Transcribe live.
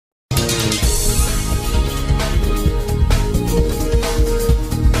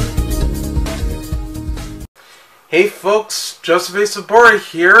Hey folks, Joseph A. Sobora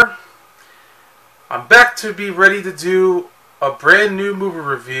here. I'm back to be ready to do a brand new movie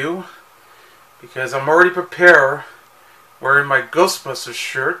review because I'm already prepared wearing my Ghostbusters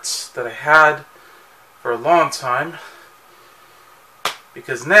shirts that I had for a long time,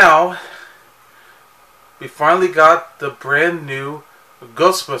 because now we finally got the brand new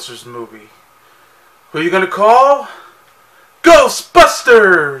Ghostbusters movie. Who are you going to call?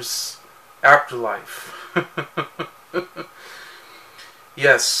 Ghostbusters! Afterlife.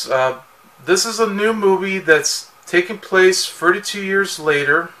 Yes, this is a new movie that's taking place 32 years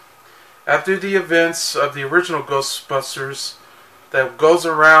later, after the events of the original Ghostbusters, that goes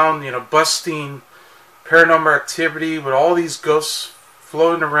around, busting paranormal activity with all these ghosts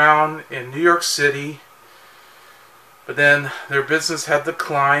floating around in New York City. But then their business had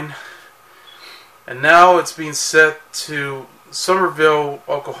declined, and now it's being set to Somerville,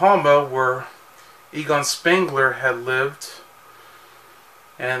 Oklahoma, where Egon Spengler had lived.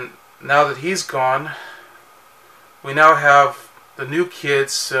 And now that he's gone, we now have the new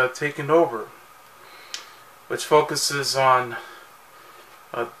kids taking over, which focuses on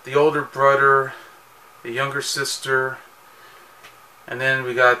the older brother, the younger sister, and then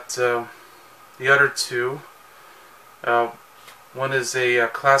we got the other two. One is a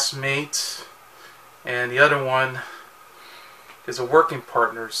classmate, and the other one is a working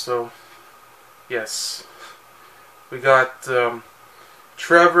partner. So yes, we got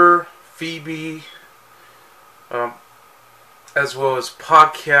Trevor, Phoebe, as well as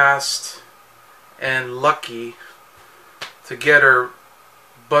Podcast and Lucky, together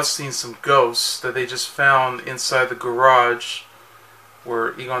busting some ghosts that they just found inside the garage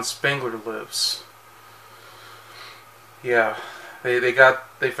where Egon Spengler lives. Yeah, they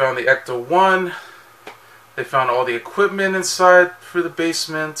found the Ecto-1. They found all the equipment inside for the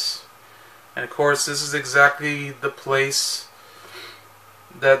basement. And of course, this is exactly the place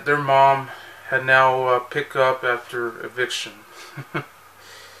that their mom had now picked up after eviction.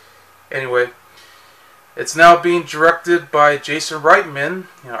 Anyway, it's now being directed by Jason Reitman,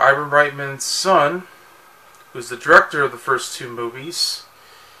 Ivan Reitman's son, who's the director of the first two movies.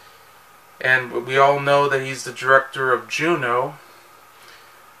 And we all know that he's the director of Juno,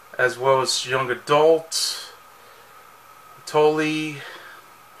 as well as Young Adult, Tully,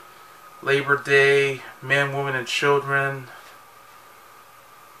 Labor Day, Man, Woman, and Children,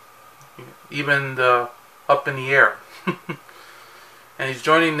 even the Up in the Air. And he's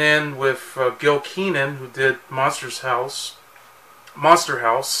joining in with Gil Kenan, who did Monster House,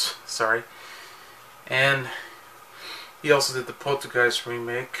 sorry, and he also did the Poltergeist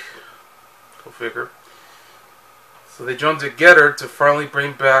remake. Go figure. So they joined together to finally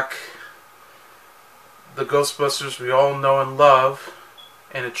bring back the Ghostbusters we all know and love,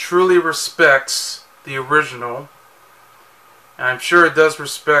 and it truly respects the original, and I'm sure it does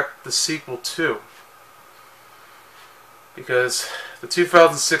respect the sequel too, because the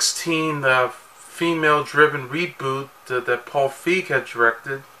 2016 female-driven reboot that Paul Feig had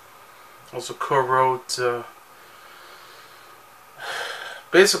directed, also co-wrote,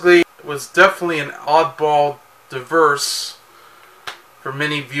 basically was definitely an oddball diverse for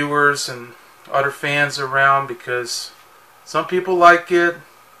many viewers and other fans around, because some people like it,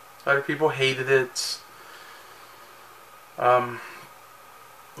 other people hated it.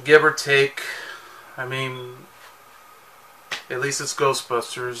 Give or take. I mean, at least it's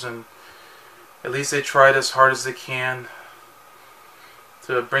Ghostbusters, and at least they tried as hard as they can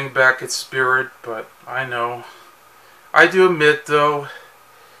to bring back its spirit. But I do admit though,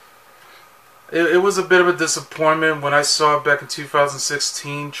 it was a bit of a disappointment when I saw it back in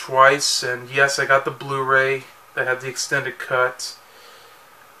 2016 twice, and yes, I got the Blu-ray that had the extended cut.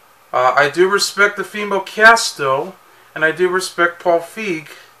 I do respect the female cast though, and I do respect Paul Feig,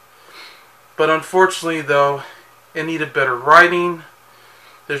 but unfortunately though, it needed better writing.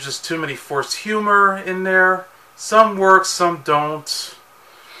 There's just too many forced humor in there. Some work, some don't,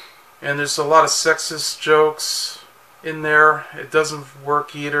 and there's a lot of sexist jokes in there. It doesn't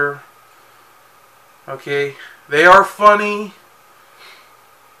work either. Okay, they are funny,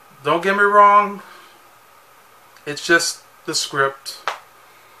 don't get me wrong. It's just the script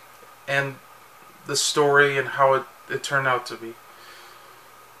and the story and how it turned out to be.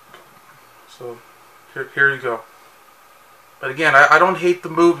 So here you go. But again, I don't hate the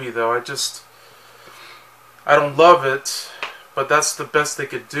movie though. I don't love it, but that's the best they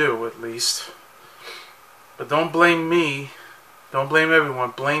could do, at least. But don't blame me. Don't blame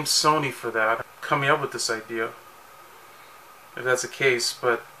everyone. Blame Sony for that, coming up with this idea, if that's the case.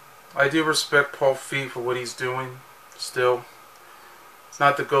 But I do respect Paul Feig for what he's doing still. It's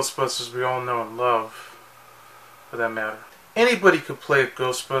not the Ghostbusters we all know and love. for that matter. Anybody could play a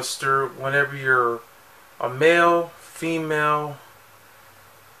Ghostbuster whenever you're a male, female,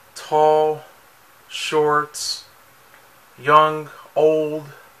 tall, short, young, old,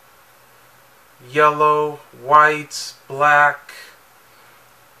 yellow, white, black,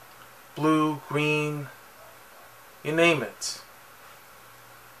 blue, green, you name it.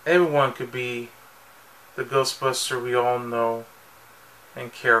 Everyone could be the Ghostbuster we all know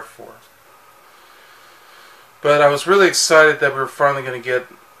and care for. But I was really excited that we were finally going to get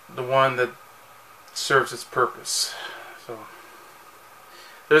the one that serves its purpose. So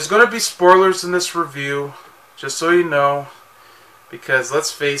there's going to be spoilers in this review, just so you know, because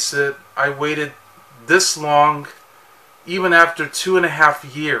let's face it, I waited this long even after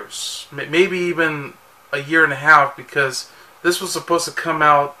 2.5 years, maybe even a year and a half, because this was supposed to come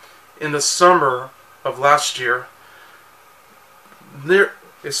out in the summer of last year. They're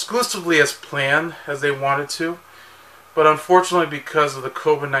exclusively as planned, as they wanted to, but unfortunately because of the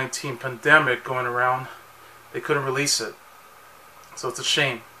COVID-19 pandemic going around, they couldn't release it. So it's a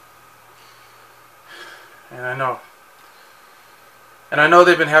shame. And I know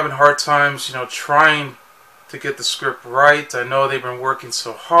they've been having hard times, trying to get the script right. I know they've been working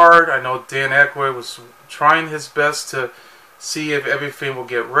so hard. I know Dan Aykroyd was trying his best to see if everything will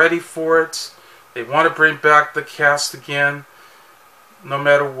get ready for it. They want to bring back the cast again, no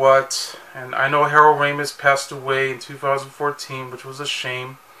matter what. And I know Harold Ramis passed away in 2014, which was a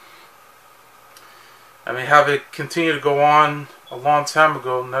shame. I mean, have it continued to go on a long time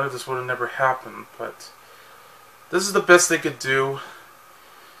ago, none of this would have never happened. But this is the best they could do.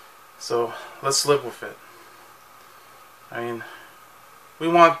 So let's live with it. I mean, we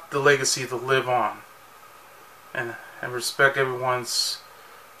want the legacy to live on and respect everyone's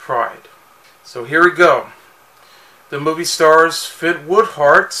pride. So here we go. The movie stars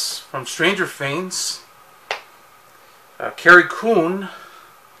Wolfhard from Stranger Things, Carrie Coon,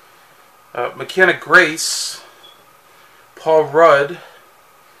 McKenna Grace, Paul Rudd,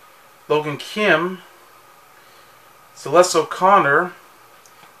 Logan Kim, Celeste O'Connor.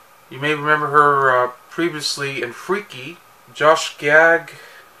 You may remember her previously in Freaky. Josh Gad,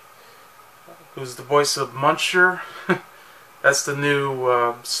 who's the voice of Muncher. That's the new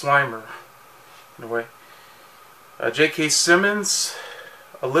Slimer, in a way. J.K. Simmons,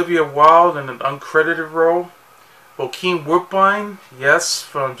 Olivia Wilde in an uncredited role. Bokeem Woodbine, yes,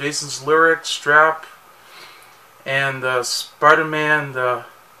 from Jason's Lyric, Strap, and Spider-Man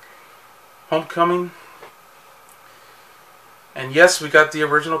Homecoming. And yes, we got the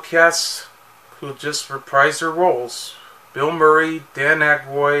original cast who just reprised their roles. Bill Murray, Dan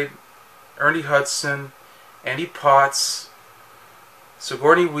Aykroyd, Ernie Hudson, Andy Potts,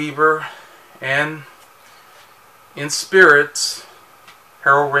 Sigourney Weaver, and in spirit,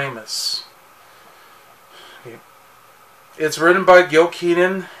 Harold Ramis. Okay. It's written by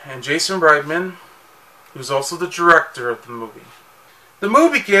Kenan and Jason Reitman, who's also the director of the movie. The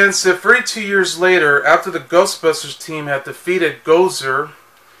movie begins 32 years later after the Ghostbusters team had defeated Gozer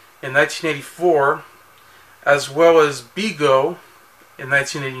in 1984, as well as Bigo in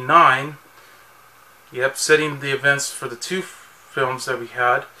 1989. Yep, setting the events for the two films that we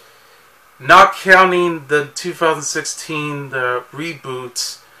had. Not counting the 2016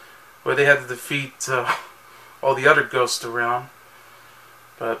 reboot, where they had to defeat all the other ghosts around.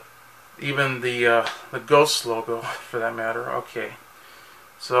 But even the ghost logo, for that matter. Okay.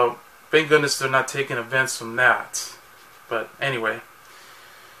 So, thank goodness they're not taking events from that. But anyway.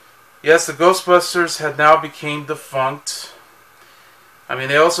 Yes, the Ghostbusters had now become defunct. I mean,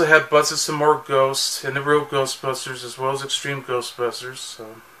 they also had busted some more ghosts in the real Ghostbusters, as well as Extreme Ghostbusters.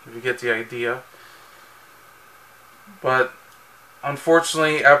 So, if you get the idea. But,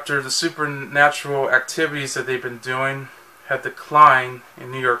 unfortunately, after the supernatural activities that they've been doing had declined in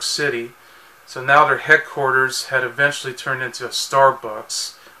New York City, so now their headquarters had eventually turned into a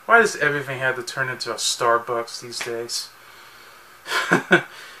Starbucks. Why does everything have to turn into a Starbucks these days?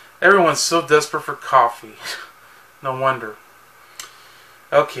 Everyone's so desperate for coffee. No wonder.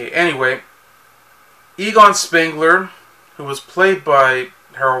 Okay, anyway. Egon Spengler, who was played by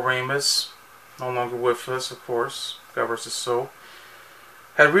Harold Ramis, no longer with us, of course, God rest his soul,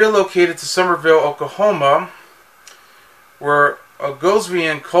 had relocated to Somerville, Oklahoma, where a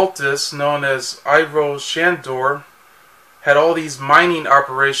Gosvian cultist known as Iro Shandor had all these mining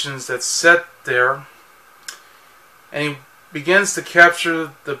operations that set there, and he begins to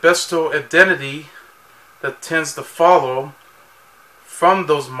capture the bestial identity that tends to follow from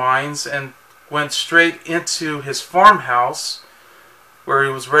those mines, and went straight into his farmhouse where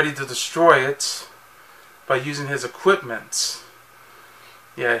he was ready to destroy it by using his equipment.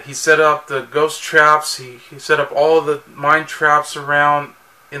 Yeah, he set up the ghost traps. He set up all the mine traps around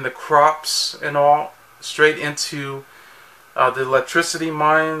in the crops and all, straight into the electricity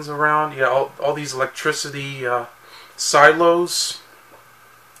mines around. Yeah, all these electricity silos.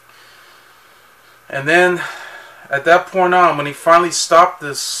 And then, at that point on, when he finally stopped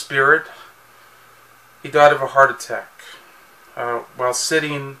this spirit, he died of a heart attack while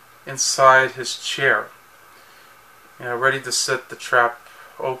sitting inside his chair, ready to set the trap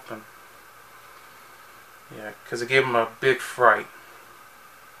open. Yeah, because it gave him a big fright.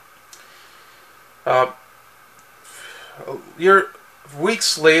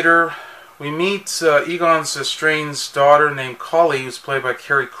 Weeks later, we meet Egon's estranged daughter named Collie, who's played by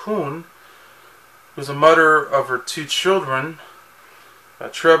Carrie Coon, who's a mother of her two children,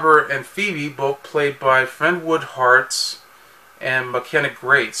 Trevor and Phoebe, both played by friend Woodhard and McKenna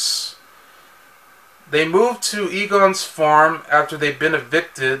Grace. They moved to Egon's farm after they'd been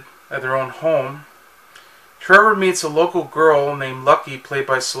evicted at their own home. Trevor meets a local girl named Lucky, played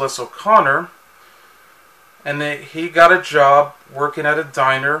by Celeste O'Connor, and he got a job working at a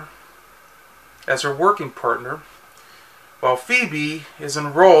diner as her working partner, while Phoebe is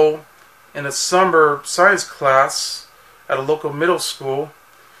enrolled in a summer science class at a local middle school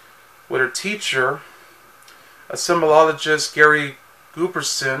with her teacher, a similologist, Gary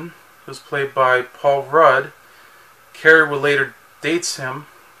Gooperson, who's played by Paul Rudd. Carrie will later dates him.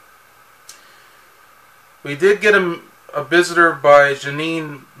 We did get a visitor by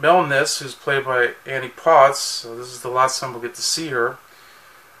Janine Melness, who's played by Annie Potts, so this is the last time we'll get to see her.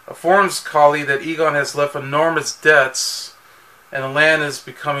 Informs Collie that Egon has left enormous debts and the land is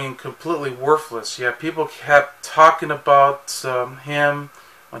becoming completely worthless. Yeah, people kept talking about him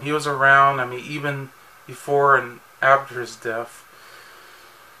when he was around, even before and after his death.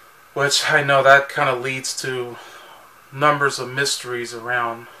 Which I know that kind of leads to numbers of mysteries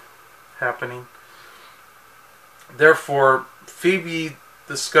around happening. Therefore, Phoebe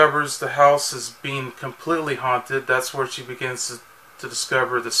discovers the house is being completely haunted. That's where she begins to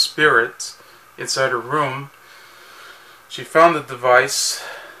discover the spirit inside her room. She found the device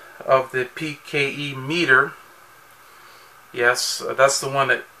of the PKE meter. Yes, that's the one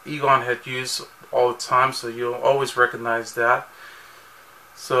that Egon had used all the time, so you'll always recognize that.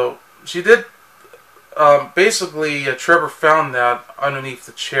 So she did, basically Trevor found that underneath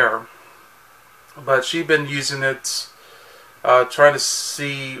the chair, but she'd been using it, trying to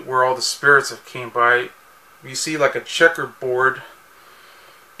see where all the spirits have came by. You see like a checkerboard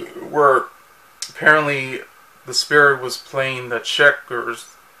where apparently the spirit was playing the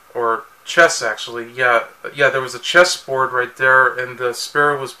checkers, or chess actually. Yeah, there was a chessboard right there, and the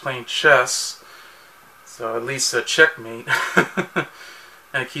spirit was playing chess. So at least a checkmate.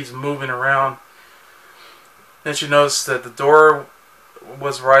 And it keeps moving around. Then she noticed that the door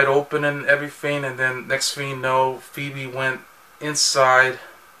was right open and everything, and then next thing you know, Phoebe went inside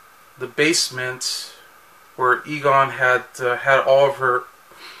the basement where Egon had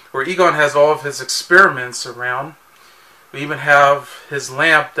where Egon has all of his experiments around. We even have his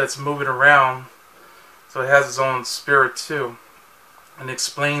lamp that's moving around, so it has its own spirit too, and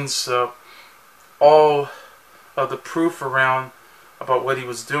explains all of the proof around about what he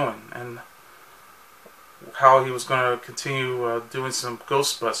was doing and how he was going to continue doing some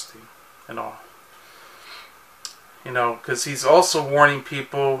ghost busting and all. Because he's also warning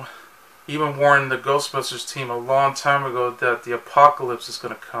people, even warned the Ghostbusters team a long time ago that the apocalypse is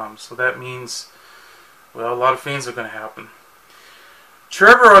going to come. So that means, well, a lot of things are going to happen.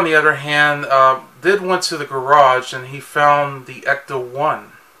 Trevor, on the other hand, did went to the garage and he found the Ecto-1.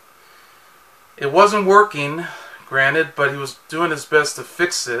 It wasn't working, granted, but he was doing his best to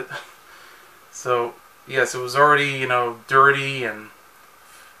fix it. So yes, it was already, dirty and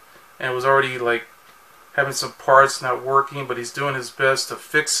it was already like having some parts not working, but he's doing his best to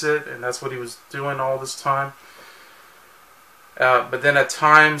fix it, and that's what he was doing all this time. But then at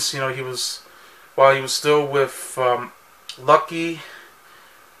times, while he was still with Lucky,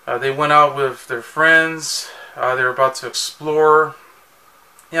 they went out with their friends. They were about to explore.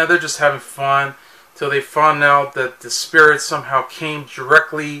 They're just having fun till they found out that the spirit somehow came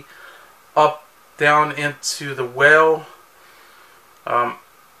directly up down into the well.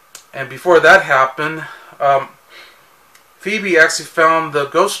 And before that happened, Phoebe actually found the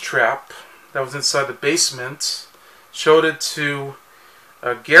ghost trap that was inside the basement, showed it to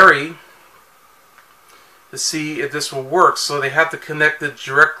Gary to see if this will work. So they had to connect it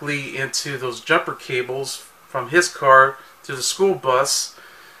directly into those jumper cables from his car to the school bus.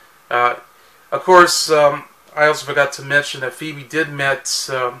 Of course, I also forgot to mention that Phoebe did meet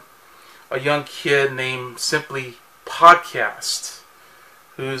a young kid named Simply Podcast.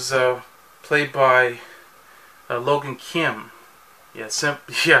 who's played by Logan Kim. Yeah,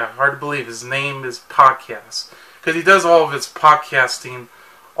 yeah, hard to believe his name is podcast, because he does all of his podcasting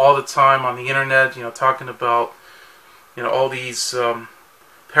all the time on the internet. You know, talking about all these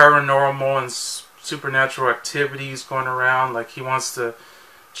paranormal and supernatural activities going around. Like, he wants to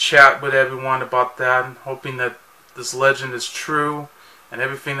chat with everyone about that, and hoping that this legend is true and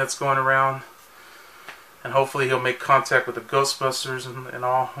everything that's going around. And hopefully he'll make contact with the Ghostbusters and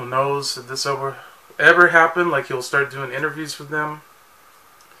all. Who knows if this ever happened? Like, he'll start doing interviews with them.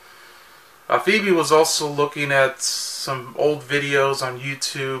 Phoebe was also looking at some old videos on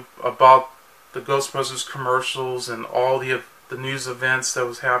YouTube about the Ghostbusters commercials and all the news events that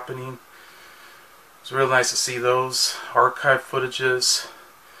was happening. It was really nice to see those archive footages.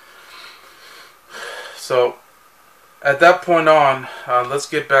 So at that point on, let's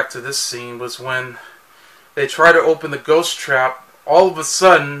get back to this scene, was when they try to open the ghost trap. All of a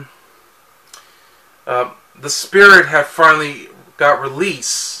sudden, the spirit had finally got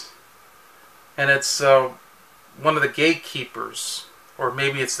released. And it's one of the gatekeepers, or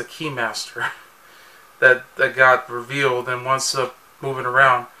maybe it's the keymaster, that got revealed and wants moving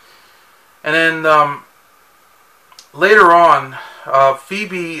around. And then later on,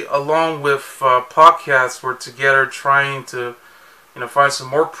 Phoebe, along with Podcast, were together trying to, find some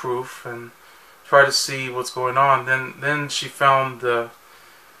more proof and try to see what's going on. Then she found the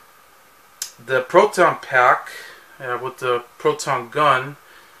proton pack with the proton gun.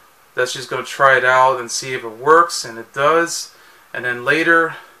 That she's going to try it out and see if it works, and it does. And then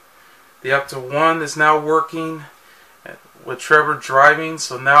later, the Ecto-1 is now working with Trevor driving.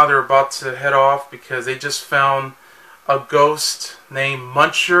 So now they're about to head off because they just found a ghost named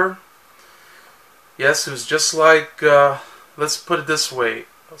Muncher. Yes, who's just like, let's put it this way,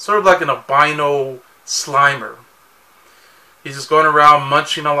 sort of like an albino Slimer. He's just going around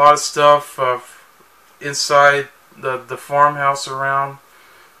munching a lot of stuff inside the farmhouse around.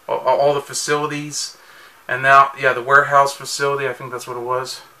 All the facilities, and now, yeah, the warehouse facility, I think that's what it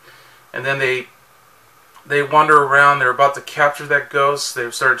was. And then they wander around. They're about to capture that ghost.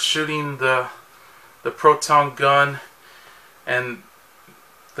 They started shooting the proton gun, and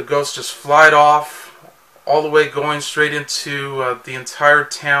the ghost just flied off all the way, going straight into the entire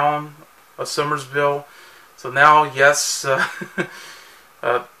town of Summersville. So now, yes,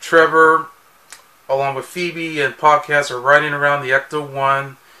 Trevor, along with Phoebe and Podcast, are riding around the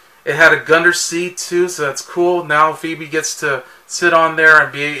Ecto-1. It had a gunner seat too, so that's cool. Now Phoebe gets to sit on there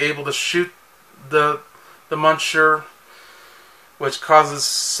and be able to shoot the Muncher, which causes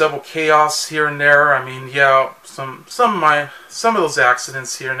several chaos here and there. I mean, yeah, some of those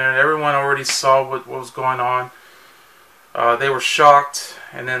accidents here and there. Everyone already saw what was going on. They were shocked,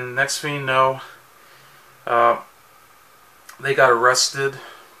 and then next thing you know, they got arrested.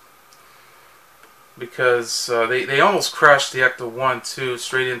 Because they almost crashed the Ecto-1 too,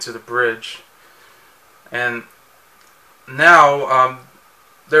 straight into the bridge. And now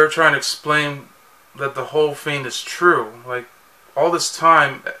they're trying to explain that the whole thing is true. Like, all this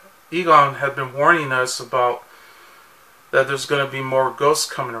time, Egon had been warning us about that there's going to be more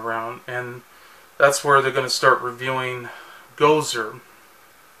ghosts coming around. And that's where they're going to start reviewing Gozer.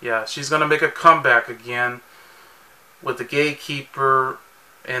 Yeah, she's going to make a comeback again with the gatekeeper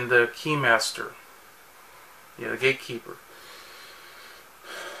and the keymaster. Yeah, the gatekeeper.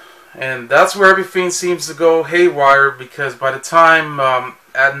 And that's where everything seems to go haywire, because by the time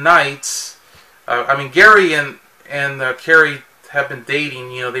at night, I mean, Gary and Carrie have been dating.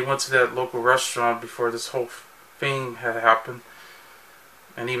 They went to that local restaurant before this whole thing had happened,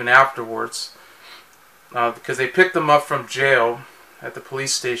 and even afterwards, because they picked them up from jail at the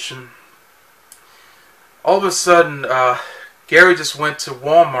police station. All of a sudden, Gary just went to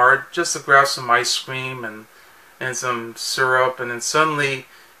Walmart just to grab some ice cream and some syrup, and then suddenly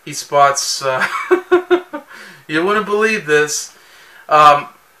he spots, you wouldn't believe this,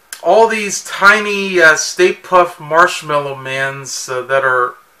 all these tiny Stay Puft Marshmallow Mans that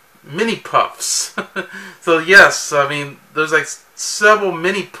are mini puffs. So yes, I mean, there's like several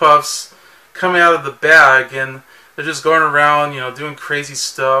mini puffs coming out of the bag, and they're just going around, doing crazy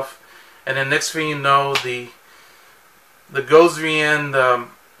stuff. And then next thing you know, the Gozrian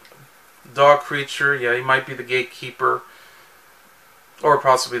dog creature, yeah, he might be the gatekeeper, or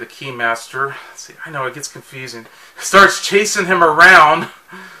possibly the keymaster. See, I know it gets confusing. Starts chasing him around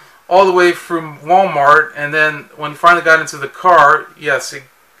all the way from Walmart, and then when he finally got into the car, yes,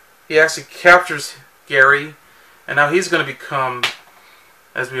 he actually captures Gary, and now he's going to become,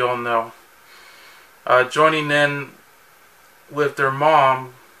 as we all know, joining in with their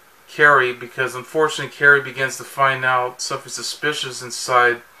mom, Carrie, because unfortunately Carrie begins to find out something suspicious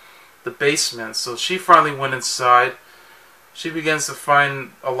inside the basement. So she finally went inside. She begins to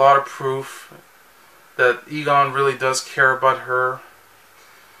find a lot of proof that Egon really does care about her,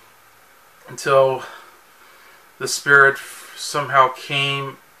 until the spirit somehow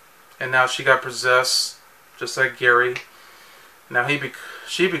came, and now she got possessed, just like Gary. Now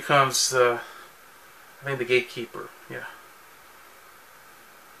she becomes I think the gatekeeper. Yeah.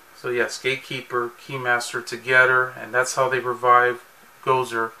 So yes, gatekeeper, keymaster together, and that's how they revive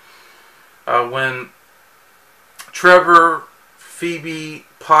Gozer. When Trevor, Phoebe,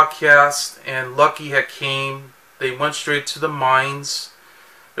 Podcast, and Lucky had came, they went straight to the mines.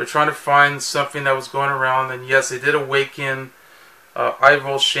 They're trying to find something that was going around, and yes, they did awaken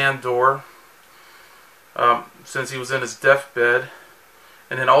Ivor Shandor, since he was in his deathbed.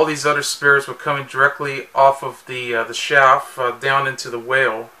 And then all these other spirits were coming directly off of the shaft down into the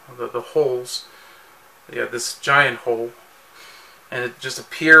whale, the holes. Yeah, this giant hole. And it just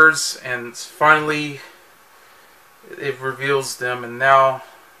appears, and finally it reveals them, and now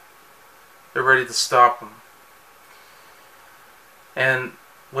they're ready to stop them. And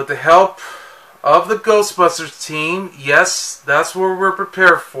with the help of the Ghostbusters team, yes, that's what we're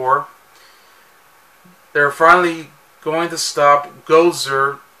prepared for. They're finally going to stop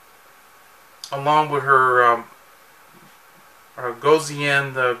Gozer, along with her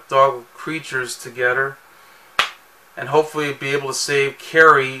Gozian, the dog creatures, together, and hopefully be able to save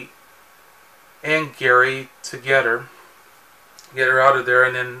Carrie and Gary together, get her out of there.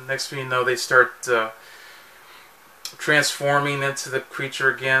 And then next thing you know, they start transforming into the creature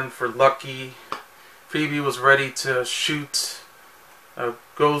again. For Lucky, Phoebe was ready to shoot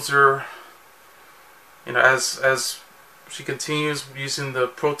Gozer, you know, as she continues using the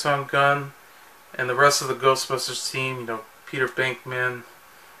proton gun. And the rest of the Ghostbusters team, you know, Peter Venkman,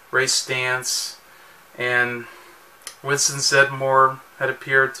 Ray Stantz, and Winston Zeddemore had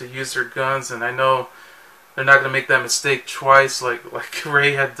appeared to use their guns. And I know they're not going to make that mistake twice like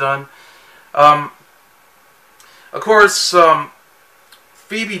Ray had done. Of course,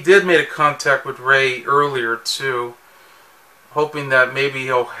 Phoebe did make a contact with Ray earlier too, hoping that maybe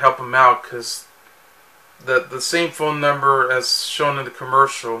he'll help him out, because the same phone number as shown in the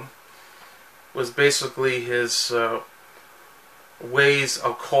commercial was basically his Ways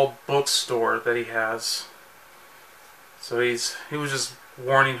occult bookstore that he has. So he was just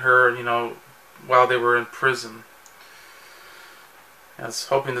warning her, you know, while they were in prison. I was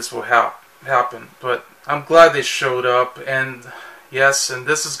hoping this will happen, but I'm glad they showed up. And yes, and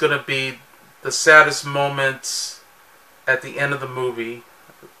this is going to be the saddest moment at the end of the movie,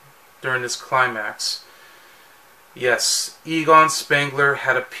 during this climax. Yes, Egon Spengler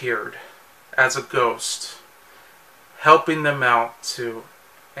had appeared as a ghost, helping them out too.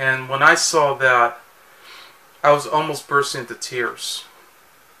 And when I saw that, I was almost bursting into tears.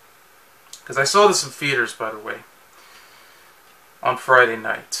 Because I saw this in theaters, by the way, on Friday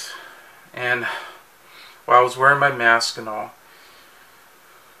night. And while I was wearing my mask and all,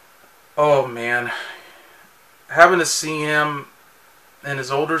 oh man, having to see him and his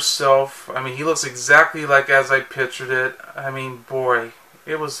older self, I mean, he looks exactly like as I pictured it. I mean, boy,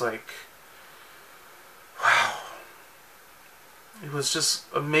 it was like, wow. It was just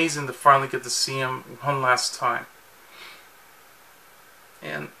amazing to finally get to see him one last time.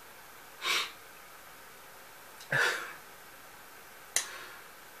 And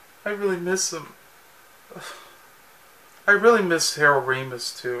I really miss him. I really miss Harold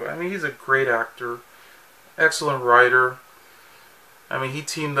Ramis too. I mean, he's a great actor, excellent writer. I mean, he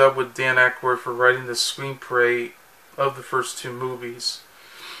teamed up with Dan Aykroyd for writing the screenplay of the first two movies.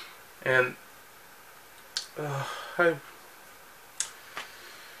 And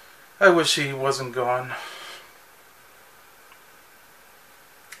I wish he wasn't gone.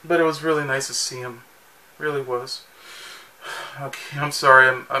 But it was really nice to see him. Really was. Okay, I'm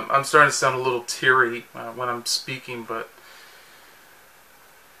sorry. I'm starting to sound a little teary when I'm speaking, but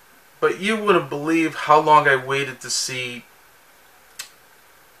you wouldn't believe how long I waited to see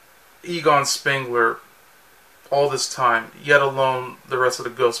Egon Spengler all this time, yet alone the rest of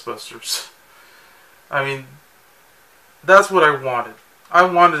the Ghostbusters. I mean, that's what I wanted. I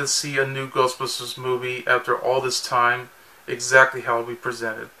wanted to see a new Ghostbusters movie after all this time, exactly how it would be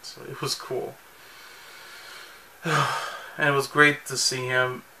presented. So it was cool. And it was great to see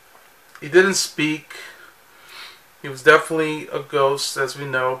him. He didn't speak. He was definitely a ghost, as we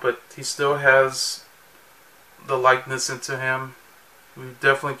know, but he still has the likeness into him. We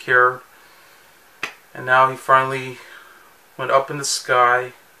definitely cared. And now he finally went up in the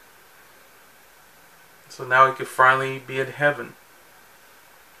sky. So now he could finally be in heaven.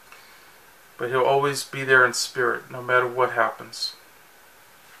 but he'll always be there in spirit, no matter what happens.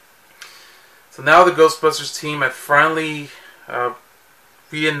 So now the Ghostbusters team had finally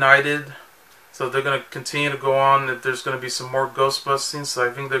reunited. So they're going to continue to go on. There's going to be some more Ghostbusting. So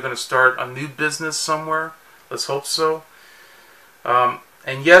I think they're going to start a new business somewhere. Let's hope so.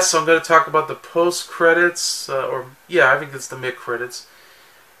 And yes, I'm going to talk about the post-credits. I think it's the mid-credits.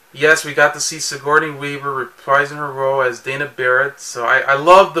 Yes, we got to see Sigourney Weaver reprising her role as Dana Barrett. So I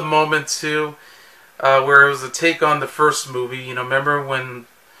love the moment too, where it was a take on the first movie. You know, remember when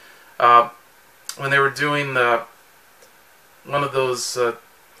they were doing one of those...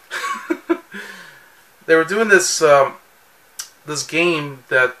 they were doing this this game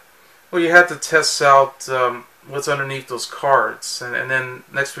that, well, you had to test out what's underneath those cards, and then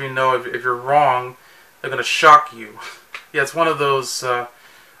next thing you know, if you're wrong, they're going to shock you. Yeah, it's one of those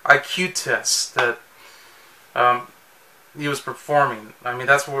IQ tests that he was performing. I mean,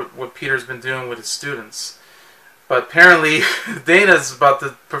 that's what Peter's been doing with his students. But apparently, Dana's about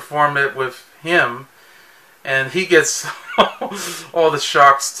to perform it with him, and he gets all the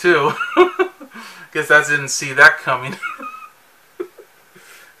shocks too. Guess I didn't see that coming.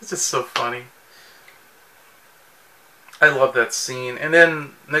 It's just so funny. I love that scene. And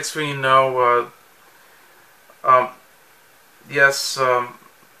then next thing you know,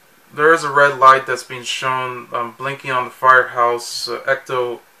 there is a red light that's being shown blinking on the firehouse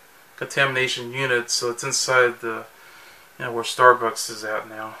ecto contamination unit. So it's inside the, where Starbucks is at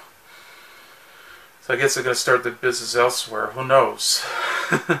now. So I guess they're going to start their business elsewhere. Who knows?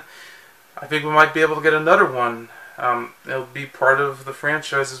 I think we might be able to get another one. It'll be part of the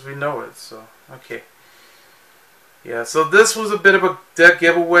franchise as we know it. So, okay. Yeah, so this was a bit of a dead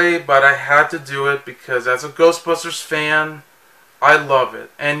giveaway, but I had to do it because as a Ghostbusters fan, I love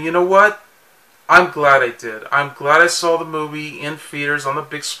it. And you know what? I'm glad I did. I'm glad I saw the movie in theaters on the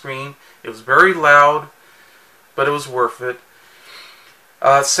big screen. It was very loud, but it was worth it.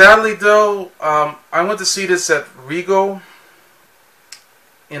 Sadly, though, I went to see this at Regal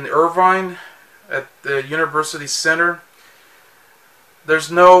in Irvine at the University Center.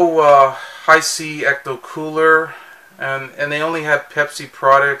 There's no high-C ecto cooler, and they only had Pepsi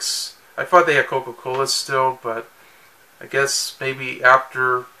products. I thought they had Coca-Cola still, but I guess maybe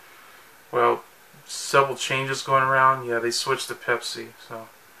after, well, several changes going around, yeah, they switched to Pepsi. So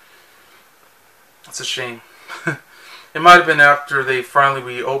it's a shame. It might have been after they finally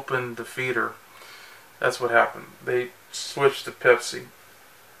reopened the theater. That's what happened. They switched to Pepsi.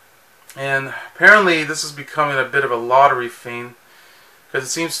 And apparently this is becoming a bit of a lottery thing, because it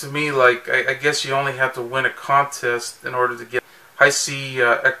seems to me like I guess you only have to win a contest in order to get high-C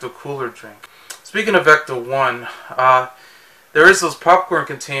ecto cooler drink. Speaking of Ecto 1, there is those popcorn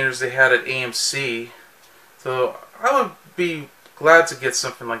containers they had at AMC, so I would be glad to get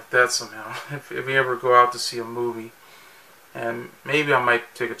something like that somehow if we ever go out to see a movie, and maybe I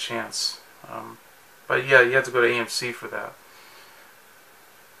might take a chance. But yeah, you have to go to AMC for that.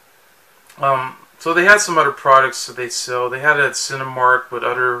 So they had some other products that they sell. They had it at Cinemark with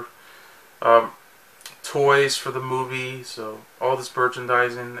other toys for the movie, so all this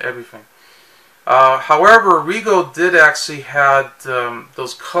merchandising, everything. However, Regal did actually had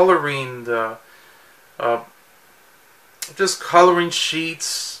those coloring, just coloring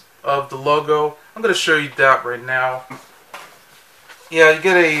sheets of the logo. I'm going to show you that right now. Yeah, you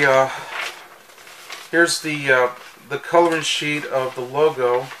get a, here's the coloring sheet of the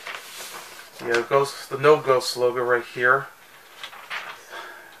logo. Yeah, the No Ghost logo right here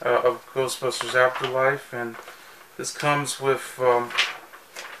of Ghostbusters Afterlife, and this comes with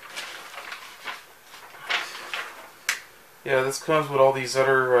this comes with all these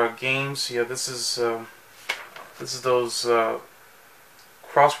other games. Yeah, this is those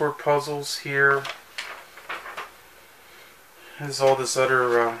crossword puzzles here. There's all this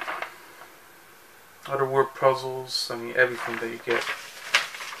other word puzzles. I mean, everything that you get.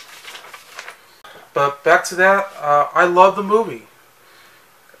 But back to that, I love the movie.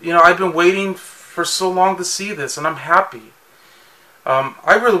 You know, I've been waiting for so long to see this, and I'm happy.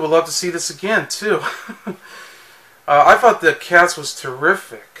 I really would love to see this again, too. I thought the cast was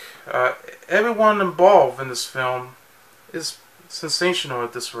terrific. Everyone involved in this film is sensational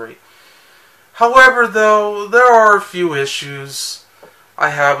at this rate. However, though, there are a few issues I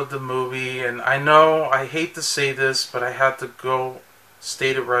have with the movie, and I know I hate to say this, but I had to go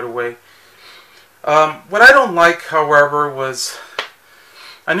state it right away. What I don't like, however, was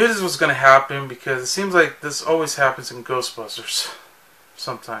I knew this was going to happen because it seems like this always happens in Ghostbusters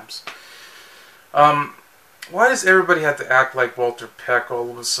sometimes. Why does everybody have to act like Walter Peck all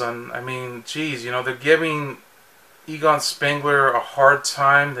of a sudden? I mean, geez, you know, they're giving Egon Spengler a hard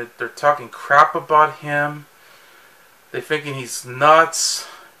time. That they're talking crap about him. They're thinking he's nuts.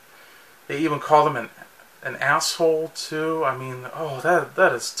 They even call him an asshole too. I mean, oh,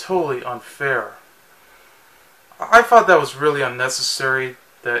 that is totally unfair. I thought that was really unnecessary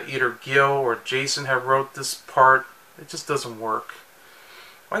that either Gil or Jason have wrote this part. It just doesn't work.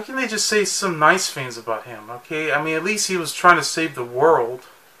 Why can't they just say some nice things about him, okay? I mean, at least he was trying to save the world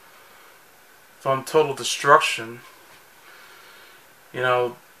from total destruction. You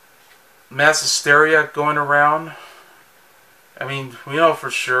know, mass hysteria going around. I mean, we know for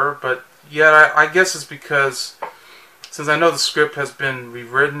sure, but yeah, I guess it's because, since I know the script has been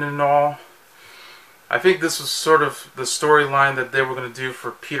rewritten and all, I think this was sort of the storyline that they were going to do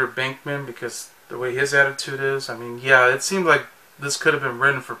for Peter Venkman, because the way his attitude is. I mean, yeah, it seemed like this could have been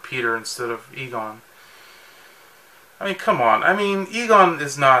written for Peter instead of Egon. I mean, come on. I mean, Egon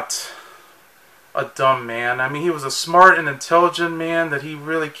is not a dumb man. I mean, he was a smart and intelligent man that he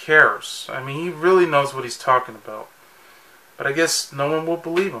really cares. I mean, he really knows what he's talking about. But I guess no one will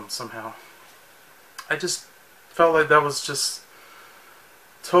believe him somehow. I just felt like that was just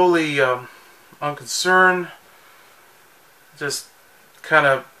totally unconcerned. Just kind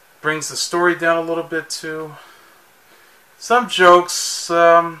of brings the story down a little bit too. Some jokes,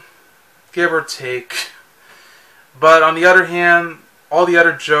 give or take. But on the other hand, all the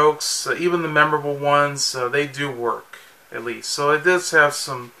other jokes, even the memorable ones, they do work, at least. So it does have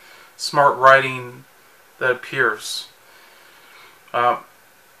some smart writing that appears.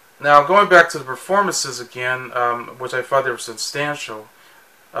 Now, going back to the performances again, which I thought they were substantial,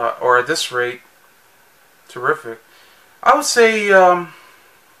 or at this rate, terrific. I would say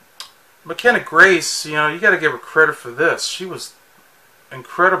McKenna Grace, you know, you got to give her credit for this. She was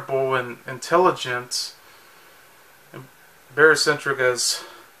incredible and intelligent, and very eccentric as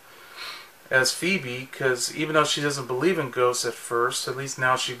Phoebe, because even though she doesn't believe in ghosts at first, at least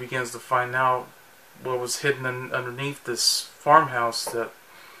now she begins to find out what was hidden underneath this farmhouse that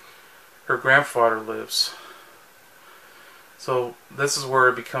her grandfather lives. So this is where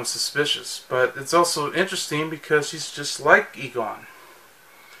it becomes suspicious. But it's also interesting because she's just like Egon.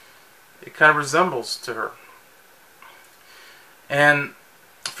 It kind of resembles to her. And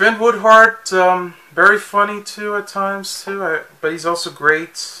Finn Woodhard, very funny too at times too. But he's also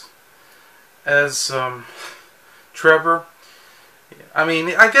great as Trevor. I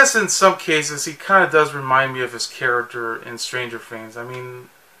mean, I guess in some cases he kind of does remind me of his character in Stranger Things. I mean,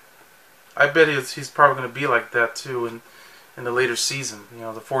 I bet he's probably going to be like that too in the later season, you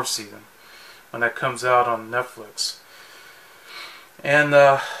know, the 4th season, when that comes out on Netflix.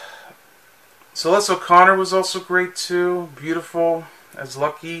 And Celeste O'Connor was also great too, beautiful as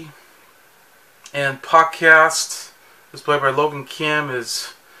Lucky. And Podcast, who's played by Logan Kim,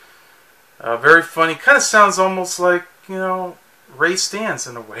 is very funny. Kind of sounds almost like, you know, Ray Stantz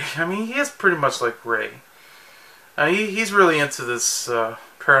in a way. I mean, he is pretty much like Ray. He's really into this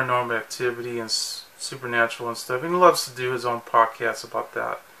paranormal activity and supernatural and stuff. And he loves to do his own podcast about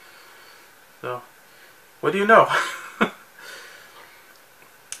that. So, what do you know?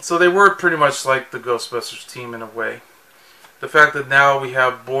 So they were pretty much like the Ghostbusters team in a way. The fact that now we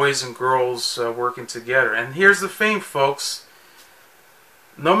have boys and girls working together. And here's the thing, folks.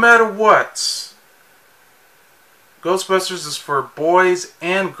 No matter what, Ghostbusters is for boys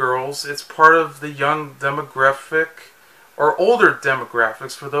and girls. It's part of the young demographic, or older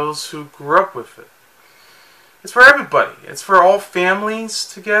demographics for those who grew up with it. It's for everybody. It's for all families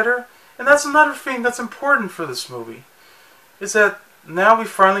together. And that's another thing that's important for this movie. Is that now we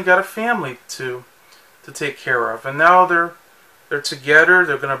finally got a family to take care of. And now they're together.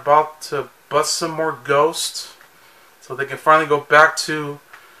 They're about to bust some more ghosts. So they can finally go back to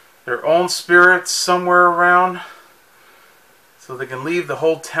their own spirits somewhere around. So they can leave the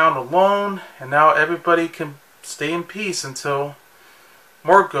whole town alone. And now everybody can stay in peace until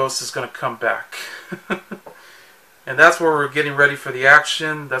more ghosts is going to come back. And that's where we're getting ready for the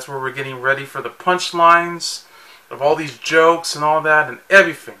action. That's where we're getting ready for the punchlines of all these jokes and all that and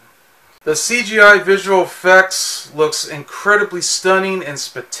everything. The CGI visual effects looks incredibly stunning and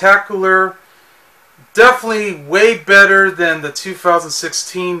spectacular. Definitely way better than the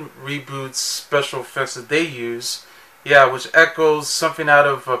 2016 reboot's special effects that they use. Yeah, which echoes something out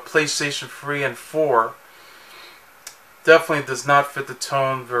of PlayStation 3 and 4. Definitely does not fit the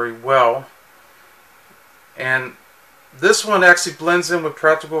tone very well. And this one actually blends in with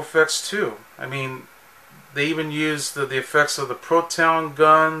practical effects too. I mean, they even used the effects of the proton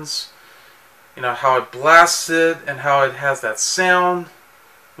guns. You know, how it blasted and how it has that sound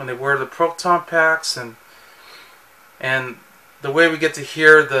when they wear the proton packs. And the way we get to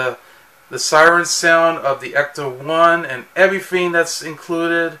hear the the siren sound of the Ecto-1 and everything that's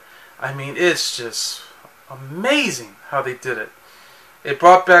included. I mean, it's just amazing how they did it. It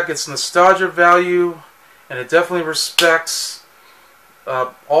brought back its nostalgia value, and it definitely respects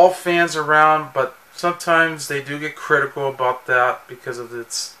all fans around, but sometimes they do get critical about that because of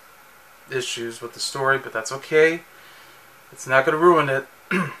its issues with the story, but that's okay. It's not going to ruin it.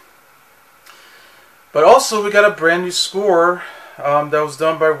 But also, we got a brand new score that was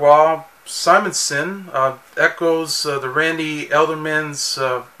done by Wilde. Simonson echoes the Randy Elderman's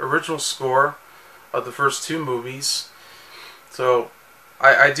original score of the first two movies. So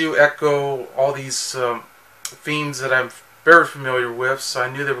I do echo all these themes that I'm very familiar with, so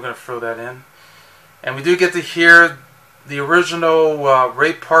I knew they were going to throw that in. And we do get to hear the original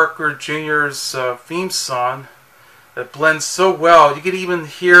Ray Parker Jr.'s theme song that blends so well. You can even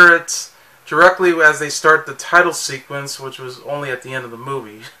hear it directly as they start the title sequence, which was only at the end of the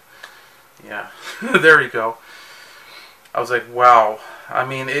movie. Yeah, there you go. I was like, wow. I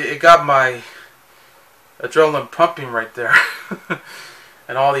mean, it got my adrenaline pumping right there.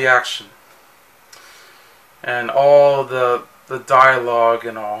 And all the action. And all the dialogue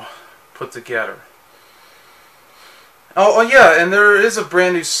and all put together. Oh yeah, and there is a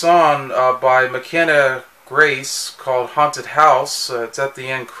brand new song by McKenna Grace called Haunted House. It's at the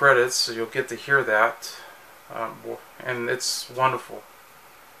end credits, so you'll get to hear that. And it's wonderful.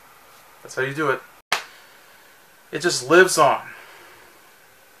 That's how you do it. It just lives on.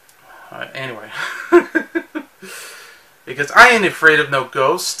 Anyway. Because I ain't afraid of no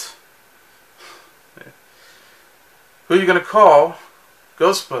ghost. Who are you going to call?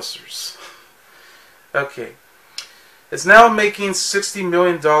 Ghostbusters. Okay. It's now making $60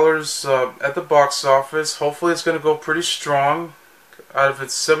 million at the box office. Hopefully it's going to go pretty strong out of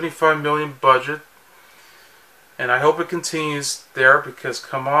its $75 million budget. And I hope it continues there because,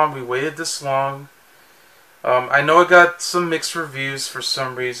 come on, we waited this long. I know it got some mixed reviews for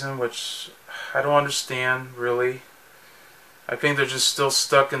some reason, which I don't understand, really. I think they're just still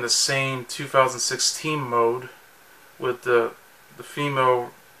stuck in the same 2016 mode with the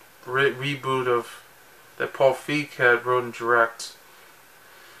female reboot of that Paul Feig had wrote and direct.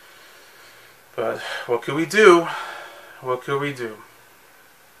 But what could we do? What could we do?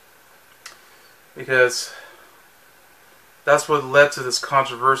 Because that's what led to this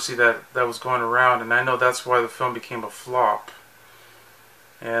controversy that was going around, and I know that's why the film became a flop.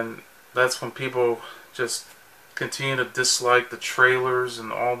 And that's when people just continue to dislike the trailers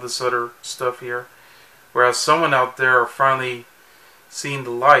and all this other stuff here. Whereas someone out there are finally seeing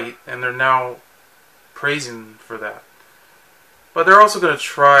the light, and they're now praising for that. But they're also going to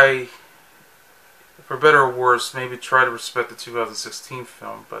try, for better or worse, maybe try to respect the 2016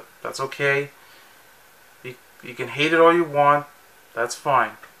 film, but that's okay. You can hate it all you want, that's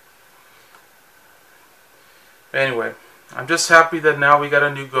fine. Anyway, I'm just happy that now we got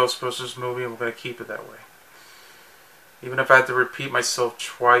a new Ghostbusters movie and we're going to keep it that way. Even if I had to repeat myself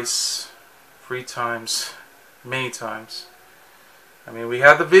twice, 3 times, many times. I mean, we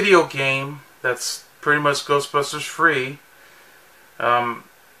had the video game that's pretty much Ghostbusters free.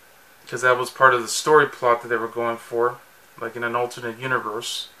 Because that was part of the story plot that they were going for. Like in an alternate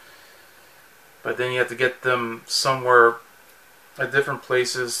universe. But then you have to get them somewhere at different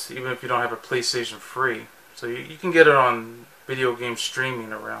places, even if you don't have a PlayStation free. So you can get it on video game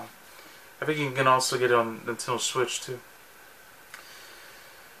streaming around. I think you can also get it on Nintendo Switch too.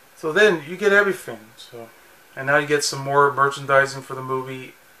 So then you get everything. So, and now you get some more merchandising for the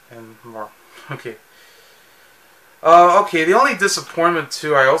movie and more. Okay. Okay, the only disappointment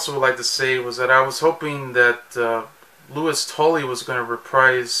too I also would like to say was that I was hoping that Louis Tully was going to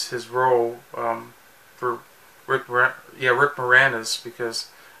reprise his role for Rick Moranis, because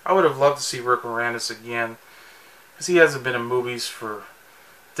I would have loved to see Rick Moranis again, because he hasn't been in movies for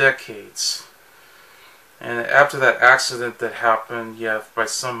decades. And after that accident that happened, yeah, by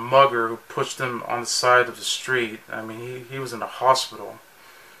some mugger who pushed him on the side of the street, I mean, he was in the hospital.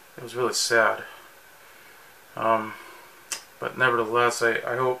 It was really sad. But nevertheless,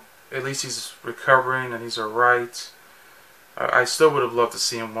 I hope at least he's recovering and he's alright. I still would have loved to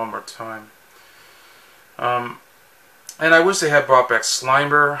see him one more time. And I wish they had brought back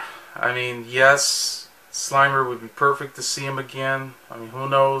Slimer. I mean, yes, Slimer would be perfect to see him again. I mean, who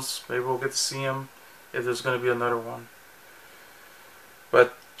knows? Maybe we'll get to see him if there's going to be another one.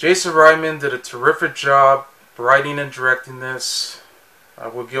 But Jason Reitman did a terrific job writing and directing this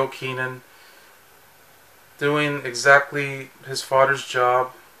with Gil Kenan, doing exactly his father's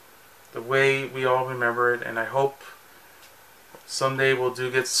job the way we all remember it, and I hope someday we'll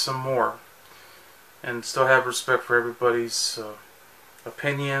do get some more and still have respect for everybody's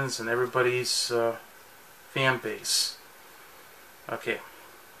opinions and everybody's fan base. Okay.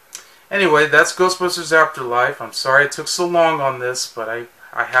 Anyway, that's Ghostbusters Afterlife. I'm sorry it took so long on this, but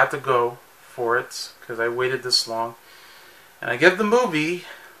I had to go for it because I waited this long. And I give the movie,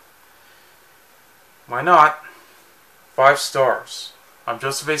 why not, 5 stars. I'm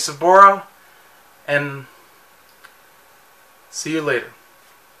Joseph A. Sobora, and see you later.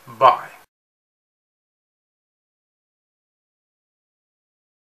 Bye.